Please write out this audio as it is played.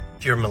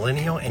If you're a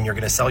millennial and you're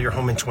going to sell your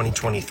home in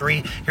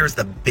 2023, here's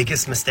the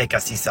biggest mistake I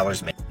see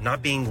sellers make.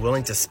 Not being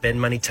willing to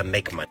spend money to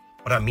make money.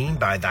 What I mean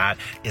by that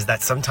is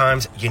that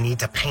sometimes you need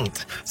to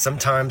paint.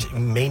 Sometimes you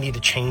may need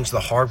to change the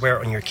hardware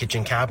on your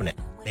kitchen cabinet.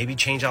 Maybe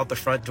change out the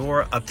front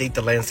door, update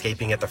the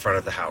landscaping at the front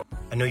of the house.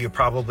 I know you're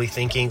probably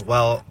thinking,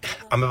 well,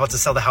 I'm about to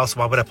sell the house.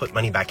 Why would I put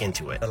money back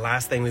into it? The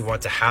last thing we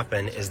want to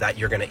happen is that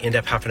you're going to end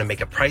up having to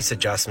make a price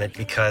adjustment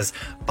because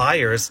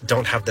buyers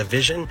don't have the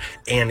vision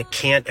and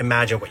can't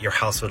imagine what your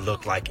house would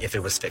look like if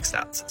it was fixed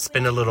out.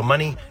 Spend a little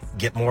money,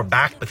 get more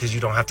back because you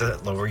don't have to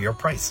lower your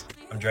price.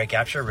 I'm Drake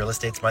Apsher. Real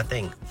estate's my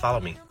thing. Follow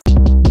me.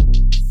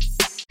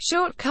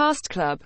 Short Cast Club.